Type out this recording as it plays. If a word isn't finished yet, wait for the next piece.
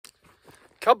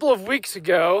couple of weeks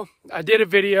ago, I did a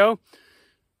video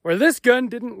where this gun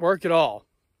didn't work at all.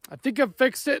 I think I've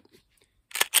fixed it.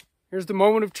 Here's the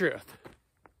moment of truth.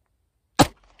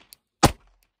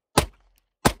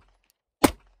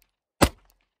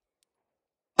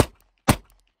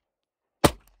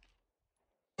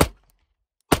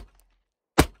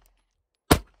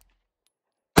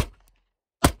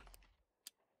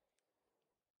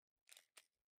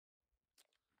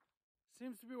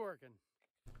 Seems to be working.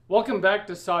 Welcome back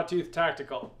to Sawtooth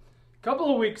Tactical. A couple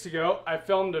of weeks ago, I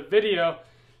filmed a video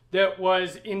that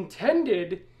was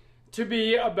intended to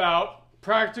be about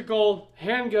practical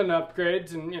handgun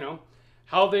upgrades and,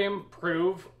 how they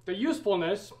improve the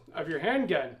usefulness of your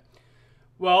handgun.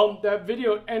 Well, that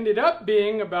video ended up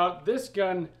being about this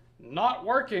gun not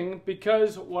working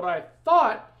because what I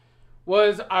thought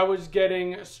was I was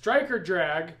getting striker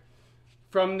drag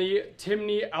from the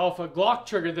Timney Alpha Glock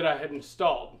trigger that I had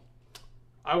installed.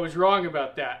 I was wrong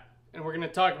about that, and we're going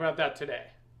to talk about that today.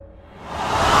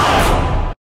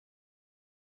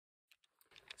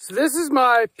 So this is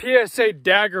my PSA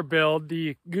Dagger build,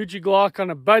 the Gucci Glock on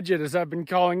a budget, as I've been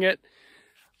calling it.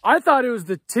 I thought it was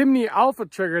the Timney Alpha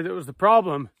trigger that was the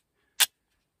problem.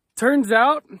 Turns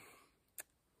out,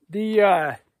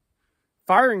 the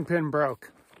firing pin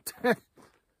broke.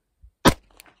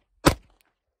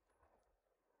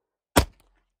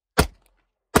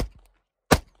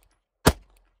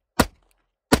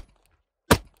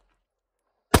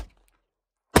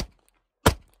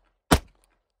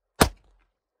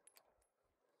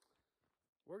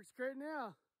 Works great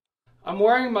now. I'm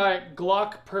wearing my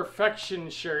Glock Perfection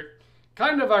shirt,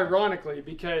 kind of ironically,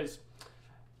 because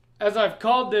as I've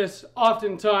called this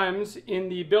oftentimes in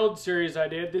the build series I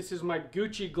did, this is my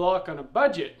Gucci Glock on a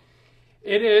budget.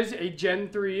 It is a Gen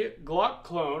 3 Glock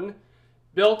clone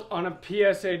built on a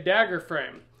PSA Dagger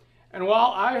frame. And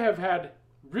while I have had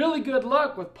really good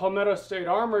luck with Palmetto State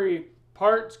Armory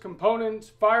parts, components,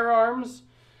 firearms,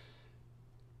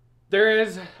 there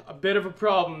is a bit of a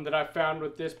problem that I found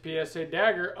with this PSA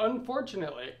Dagger,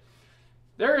 unfortunately.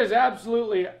 There is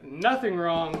absolutely nothing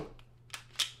wrong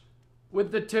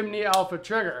with the Timney Alpha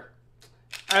trigger.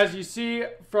 As you see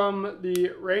from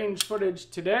the range footage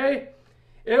today,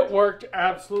 it worked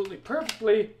absolutely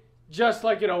perfectly, just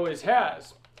like it always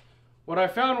has. What I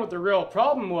found what the real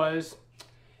problem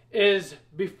is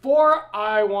before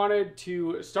I wanted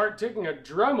to start taking a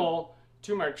Dremel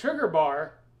to my trigger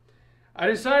bar, I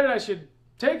decided I should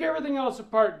take everything else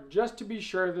apart just to be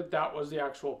sure that that was the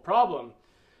actual problem.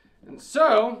 And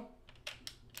so,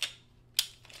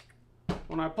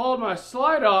 when I pulled my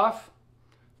slide off,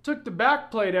 took the back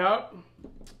plate out,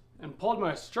 and pulled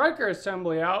my striker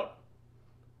assembly out,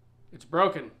 it's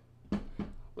broken.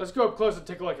 Let's go up close and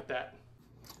take a look at that.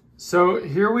 So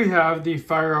here we have the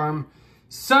firearm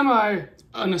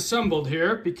semi-unassembled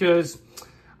here because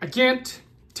I can't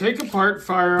take apart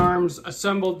firearms,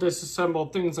 assemble,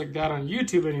 disassemble, things like that on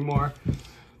YouTube anymore,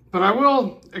 but I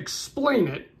will explain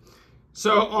it.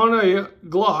 So on a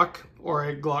Glock or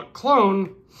a Glock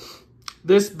clone,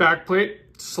 this backplate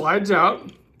slides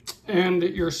out and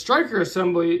your striker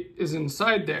assembly is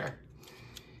inside there.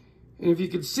 And if you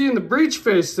can see in the breech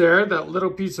face there, that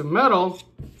little piece of metal,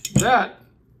 that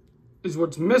is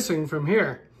what's missing from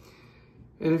here.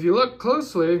 And if you look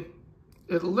closely,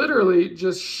 it literally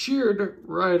just sheared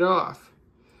right off.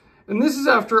 And this is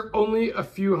after only a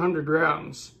few hundred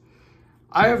rounds.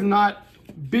 I have not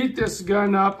beat this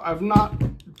gun up. I've not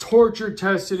torture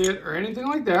tested it or anything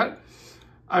like that.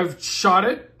 I've shot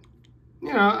it,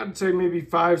 I'd say maybe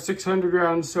 500-600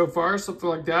 rounds so far, something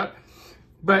like that.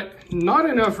 But not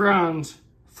enough rounds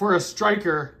for a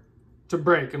striker to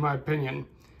break, in my opinion.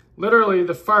 Literally,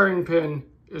 the firing pin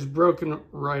is broken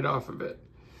right off of it.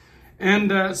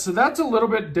 And so that's a little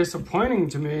bit disappointing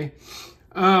to me.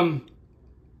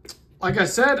 Like I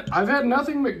said, I've had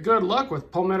nothing but good luck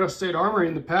with Palmetto State Armory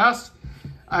in the past.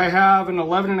 I have an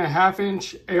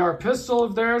 11.5-inch AR pistol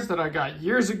of theirs that I got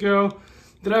years ago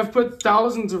that I've put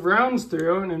thousands of rounds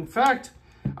through. And in fact,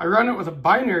 I run it with a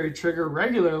binary trigger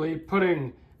regularly,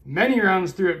 putting many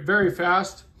rounds through it very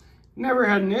fast. Never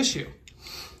had an issue.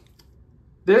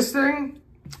 This thing,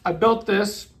 I built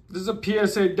this. This is a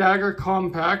PSA Dagger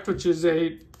Compact, which is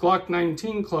a Glock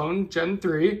 19 clone, Gen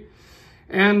 3.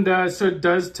 And so it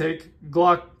does take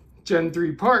Glock Gen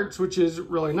 3 parts, which is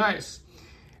really nice.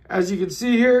 As you can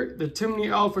see here, the Timney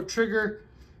Alpha trigger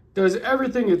does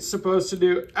everything it's supposed to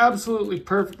do absolutely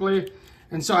perfectly.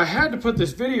 And so I had to put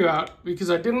this video out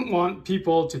because I didn't want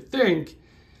people to think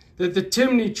that the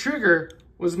Timney trigger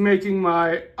was making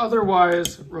my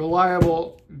otherwise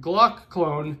reliable Glock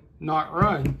clone not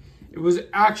run. It was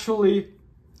actually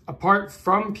a part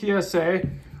from PSA.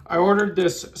 I ordered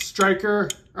this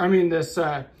this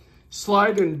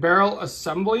slide and barrel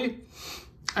assembly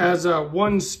as a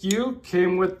one SKU.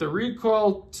 Came with the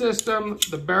recoil system,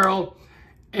 the barrel,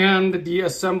 and the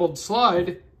assembled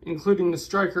slide, including the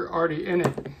striker already in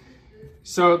it.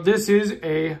 So this is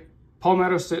a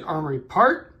Palmetto State Armory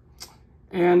part.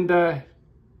 And I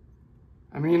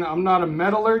mean, I'm not a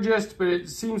metallurgist, but it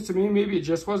seems to me maybe it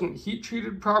just wasn't heat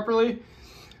treated properly.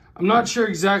 I'm not sure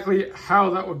exactly how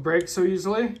that would break so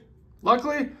easily.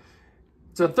 Luckily,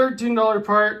 it's a $13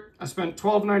 part. I spent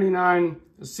 $12.99.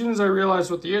 As soon as I realized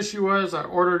what the issue was, I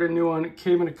ordered a new one. It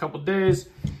came in a couple days,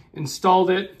 installed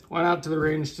it, went out to the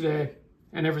range today,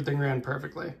 and everything ran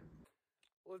perfectly.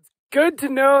 Well, it's good to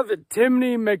know that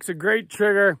Timney makes a great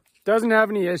trigger, doesn't have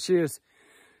any issues.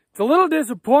 It's a little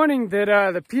disappointing that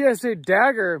the PSA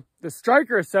Dagger, the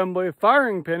striker assembly,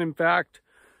 firing pin in fact,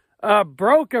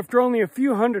 broke after only a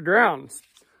few hundred rounds.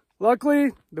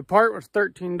 Luckily, the part was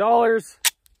 $13.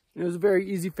 It was a very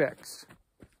easy fix.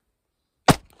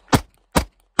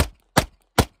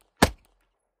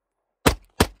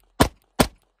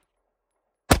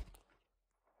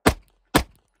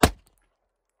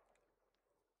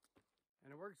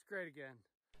 And it works great again.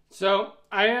 So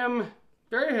I am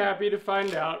very happy to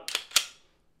find out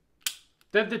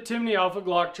that the Timney Alpha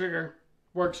Glock trigger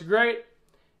works great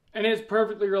and is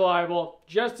perfectly reliable,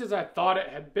 just as I thought it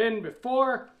had been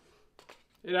before.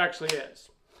 It actually is.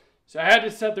 So I had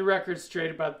to set the record straight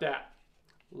about that.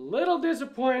 Little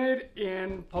disappointed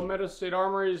in Palmetto State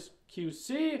Armory's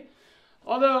QC,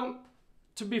 although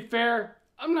to be fair,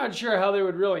 I'm not sure how they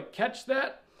would really catch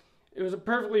that. It was a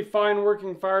perfectly fine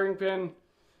working firing pin.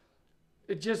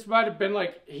 It just might have been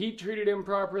like heat treated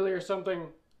improperly or something.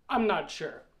 I'm not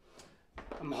sure.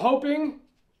 I'm hoping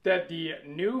that the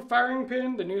new firing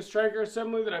pin, the new striker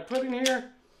assembly that I put in here,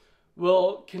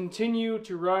 will continue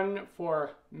to run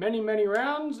for many, many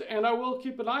rounds, and I will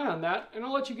keep an eye on that, and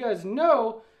I'll let you guys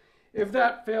know if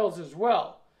that fails as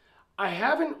well. I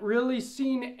haven't really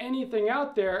seen anything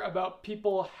out there about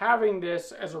people having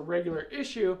this as a regular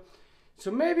issue, so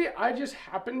maybe I just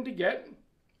happened to get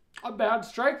a bad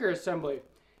striker assembly.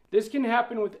 This can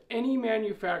happen with any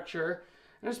manufacturer,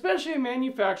 and especially a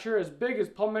manufacturer as big as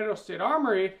Palmetto State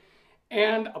Armory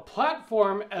and a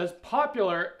platform as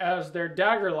popular as their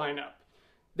Dagger lineup.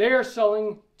 They are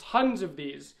selling tons of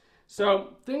these.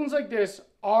 So things like this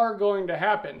are going to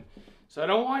happen. So I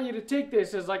don't want you to take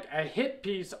this as like a hit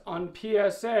piece on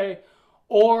PSA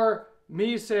or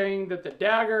me saying that the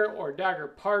Dagger or Dagger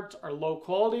parts are low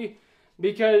quality,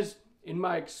 because in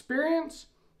my experience,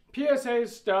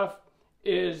 PSA's stuff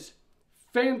is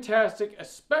fantastic,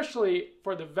 especially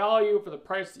for the value, for the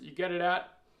price that you get it at.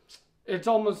 It's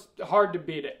almost hard to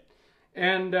beat it.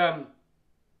 And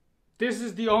this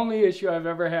is the only issue I've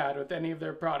ever had with any of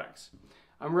their products.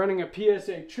 I'm running a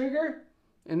PSA trigger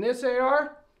in this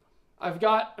AR. I've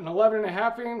got an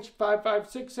 11.5 inch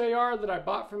 5.56 AR that I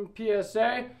bought from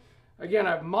PSA. Again,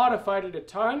 I've modified it a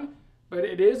ton, but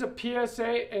it is a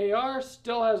PSA AR,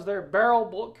 still has their barrel,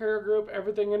 bullet carrier group,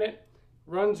 everything in it.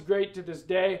 Runs great to this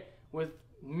day with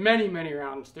many, many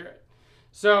rounds through it.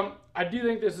 So I do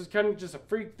think this is kind of just a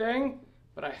freak thing,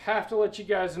 but I have to let you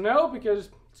guys know because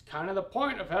it's kind of the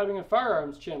point of having a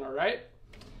firearms channel, right?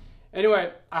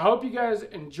 Anyway, I hope you guys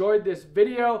enjoyed this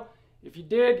video. If you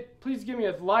did, please give me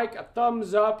a like, a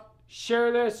thumbs up,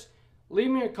 share this,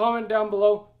 leave me a comment down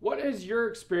below. What is your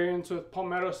experience with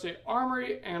Palmetto State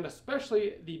Armory and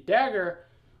especially the Dagger?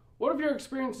 What have your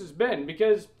experiences been?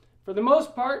 Because for the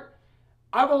most part,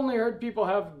 I've only heard people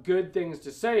have good things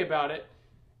to say about it,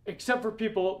 except for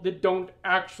people that don't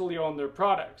actually own their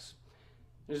products.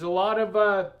 There's a lot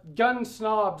of gun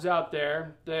snobs out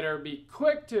there that are be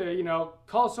quick to, you know,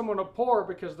 call someone a poor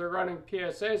because they're running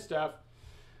PSA stuff.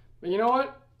 But you know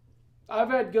what? I've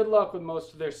had good luck with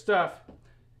most of their stuff.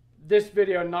 This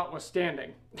video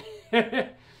notwithstanding.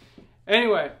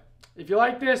 Anyway, if you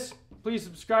like this, please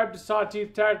subscribe to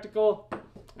Sawtooth Tactical.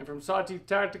 And from Sawtooth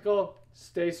Tactical,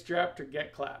 stay strapped or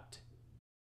get clapped.